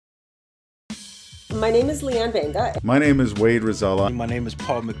My name is 𝙊𝙤𝙡𝙮. My name is 𝙊𝙤𝙡. My name is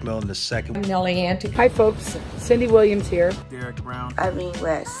Paul McMillan II. I'm Nellie Antic. Hi folks, Cindy Williams here. Derek Brown. Irene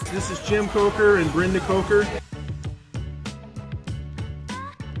West. This is Jim Coker and Brenda Coker.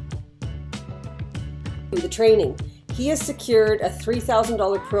 The training. He has secured a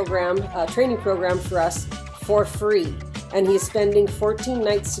 $3,000 program, training program for us for free, and he is spending 14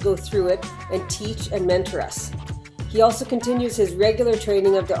 nights to go through it and teach and mentor us. He also continues his regular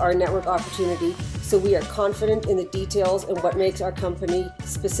training of the R Network opportunity, so we are confident in the details and what makes our company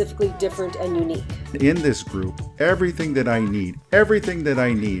specifically different and unique. In this group, everything that I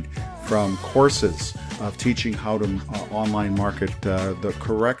need from courses of teaching how to online market the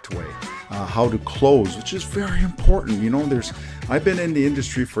correct way, how to close, which is very important. You know, I've been in the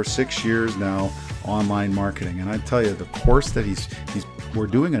industry for 6 years now, online marketing, and I tell you, the course that we're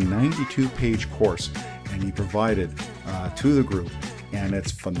doing a 92-page course, and he provided to the group, and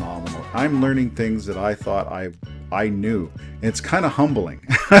it's phenomenal. I'm learning things that I thought I knew. It's kind of humbling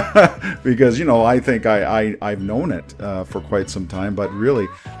because, you know, I think I've known it for quite some time, but really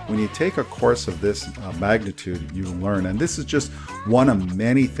when you take a course of this magnitude, you learn. And this is just one of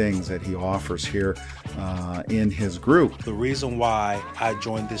many things that he offers here in his group. The reason why I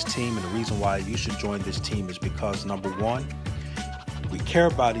joined this team and the reason why you should join this team is because, number one, we care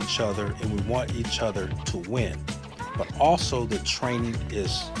about each other and we want each other to win. But also the training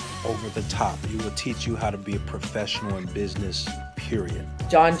is over the top. He will teach you how to be a professional in business, period.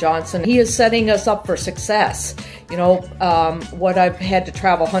 John Johnson, he is setting us up for success. You know, what I've had to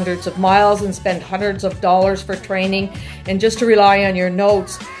travel hundreds of miles and spend hundreds of dollars for training, and just to rely on your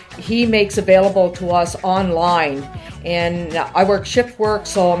notes, he makes available to us online. And I work shift work,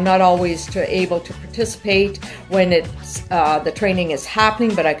 so I'm not always able to participate when the training is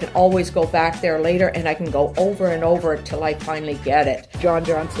happening, but I can always go back there later and I can go over and over till I finally get it. John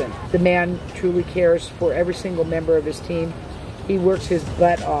Johnson, the man truly cares for every single member of his team. He works his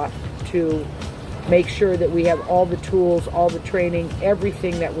butt off to make sure that we have all the tools, all the training,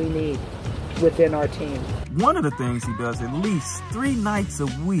 everything that we need within our team. One of the things he does at least 3 nights a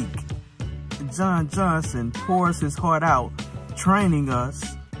week, John Johnson pours his heart out training us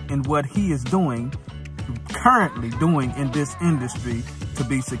in what he is doing, currently doing in this industry to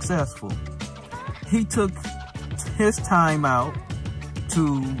be successful. He took his time out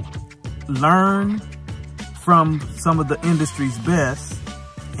to learn from some of the industry's best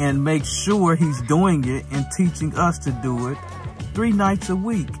and make sure he's doing it and teaching us to do it 3 nights a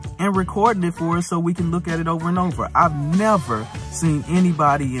week and recording it for us so we can look at it over and over. I've never seen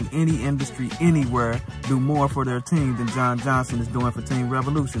anybody in any industry anywhere do more for their team than John Johnson is doing for Team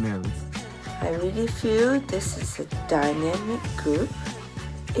Revolutionaries. I really feel this is a dynamic group.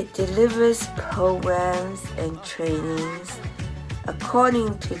 It delivers programs and trainings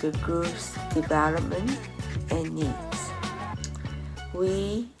according to the group's development and needs.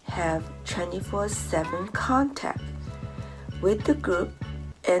 We have 24/7 contact with the group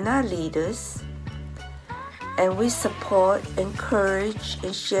and our leaders, and we support, encourage,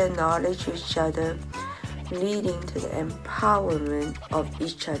 and share knowledge with each other, leading to the empowerment of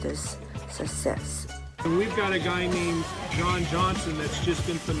each other's success. And we've got a guy named John Johnson that's just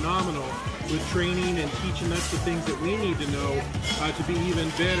been phenomenal with training and teaching us the things that we need to know to be even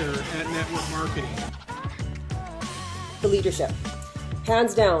better at network marketing. The leadership.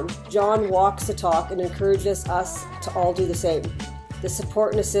 Hands down, John walks the talk and encourages us to all do the same. The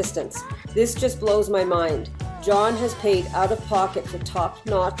support and assistance. This just blows my mind. John has paid out of pocket for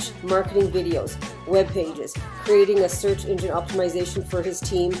top-notch marketing videos, web pages, creating a search engine optimization for his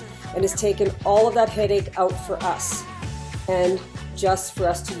team, and has taken all of that headache out for us, and just for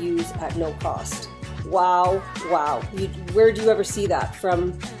us to use at no cost. Wow, wow. Where do you ever see that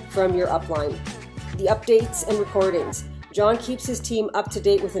from your upline? The updates and recordings. John keeps his team up to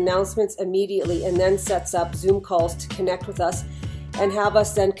date with announcements immediately and then sets up Zoom calls to connect with us and have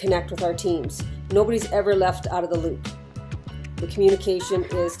us then connect with our teams. Nobody's ever left out of the loop. The communication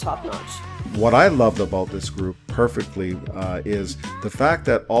is top-notch. What I loved about this group perfectly is the fact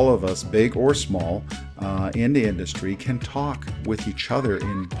that all of us, big or small, in the industry can talk with each other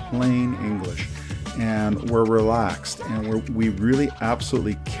in plain English. And we're relaxed, and we really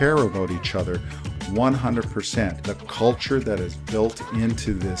absolutely care about each other 100%. The culture that is built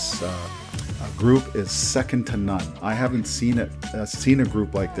into this group is second to none. I haven't seen a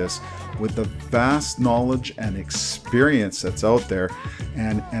group like this with the vast knowledge and experience that's out there,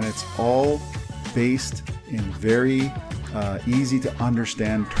 and it's all based in very easy to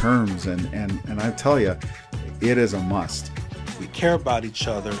understand terms, and I tell you, it is a must. We care about each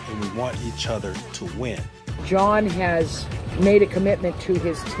other and we want each other to win. John has made a commitment to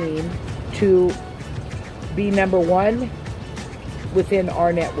his team to be number one within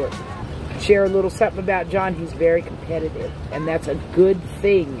our network. Share a little something about John. He's very competitive, and that's a good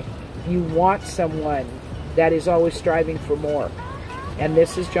thing. You want someone that is always striving for more. And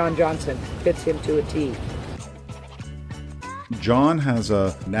this is John Johnson. Fits him to a T. John has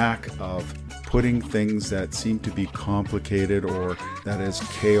a knack of putting things that seem to be complicated or that is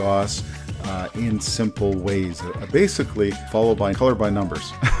chaos in simple ways. Basically, followed by color by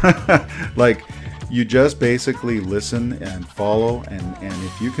numbers. Like, you just basically listen and follow, and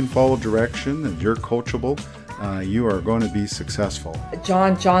if you can follow direction and you're coachable, you are going to be successful.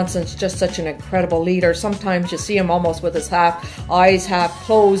 John Johnson's just such an incredible leader. Sometimes you see him almost with his eyes half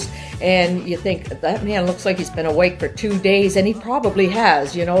closed, and you think, that man looks like he's been awake for 2 days, and he probably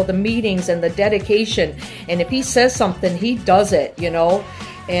has, you know, the meetings and the dedication. And if he says something, he does it, you know.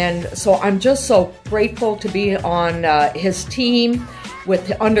 And so I'm just so grateful to be on his team,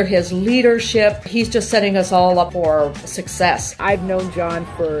 under his leadership. He's just setting us all up for success. I've known John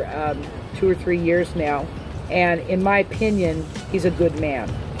for 2 or 3 years now, and in my opinion, he's a good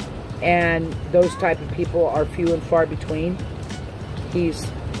man. And those type of people are few and far between. He's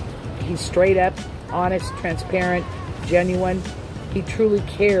straight up, honest, transparent, genuine. He truly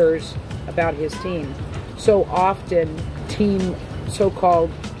cares about his team. So often, team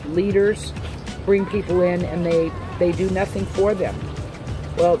so-called leaders bring people in and they do nothing for them.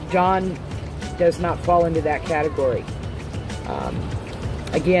 Well, John does not fall into that category.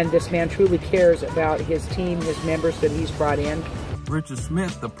 Again, this man truly cares about his team, his members that he's brought in. Richard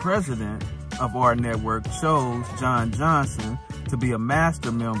Smith, the president of our network, chose John Johnson to be a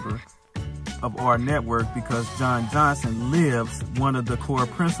master member of our network because John Johnson lives one of the core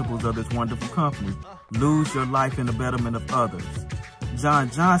principles of this wonderful company: lose your life in the betterment of others. John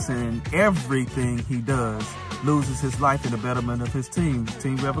Johnson, in everything he does, loses his life in the betterment of his team,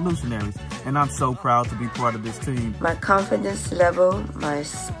 Team Revolutionaries. And I'm so proud to be part of this team. My confidence level, my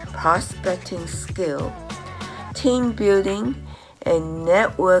prospecting skill, team building and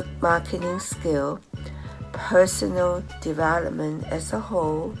network marketing skill, personal development as a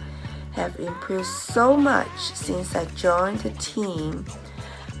whole have improved so much since I joined the team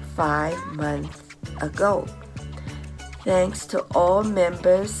 5 months ago. Thanks to all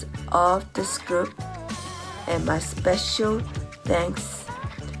members of this group, and my special thanks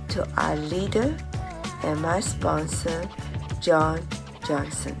to our leader and my sponsor, John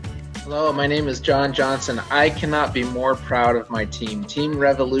Johnson. Hello, my name is John Johnson. I cannot be more proud of my team, Team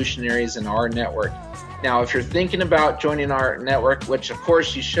Revolutionaries and our network. Now, if you're thinking about joining our network, which of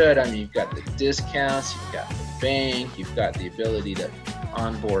course you should, I mean, you've got the discounts, you've got the bank, you've got the ability to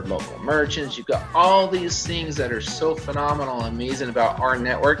onboard local merchants, you've got all these things that are so phenomenal and amazing about our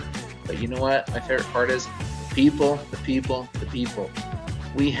network. But you know what? My favorite part is the people, the people, the people.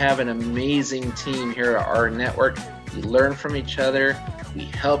 We have an amazing team here at our network. We learn from each other, we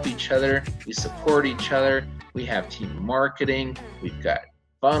help each other, we support each other. We have team marketing, we've got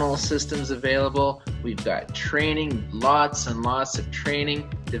funnel systems available, we've got training, lots and lots of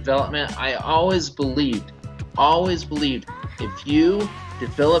training, development. I always believed, if you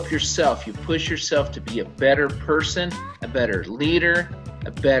develop yourself, you push yourself to be a better person, a better leader,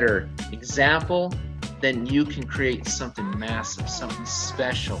 a better example, then you can create something massive, something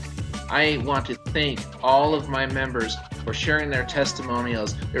special. I want to thank all of my members for sharing their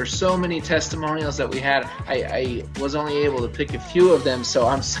testimonials. There are so many testimonials that we had. I was only able to pick a few of them, so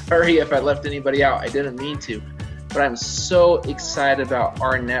I'm sorry if I left anybody out. I didn't mean to. But I'm so excited about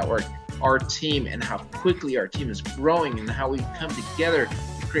our network, our team, and how quickly our team is growing and how we've come together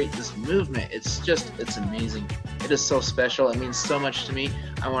to create this movement. It's amazing. It is so special. It means so much to me.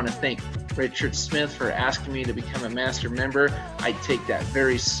 I want to thank Richard Smith for asking me to become a master member. I take that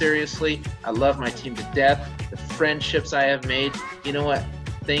very seriously. I love my team to death. The friendships I have made. You know what?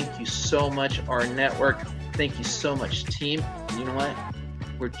 Thank you so much, our network. Thank you so much, team. And you know what?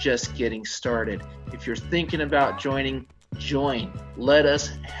 We're just getting started. If you're thinking about joining, join. Let us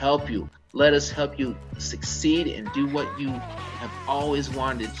help you. Let us help you succeed and do what you have always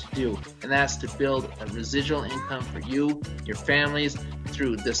wanted to do, and that's to build a residual income for you, your families,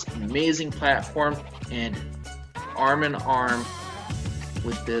 through this amazing platform, and arm in arm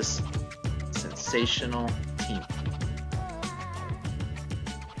with this sensational team.